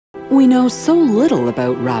We know so little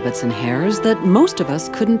about rabbits and hares that most of us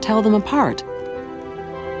couldn't tell them apart,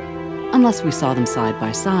 unless we saw them side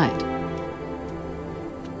by side.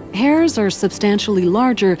 Hares are substantially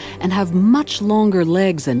larger and have much longer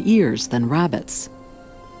legs and ears than rabbits.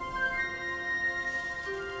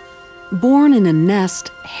 Born in a nest,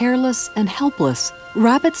 hairless and helpless,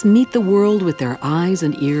 rabbits meet the world with their eyes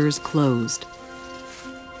and ears closed.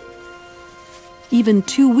 Even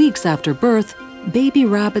 2 weeks after birth, baby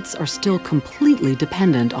rabbits are still completely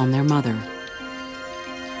dependent on their mother.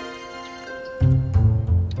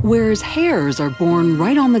 Whereas hares are born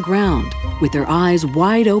right on the ground, with their eyes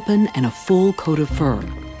wide open and a full coat of fur.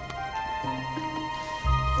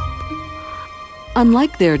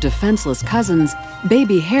 Unlike their defenseless cousins,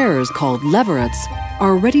 baby hares called leverets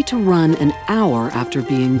are ready to run an hour after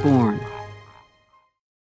being born.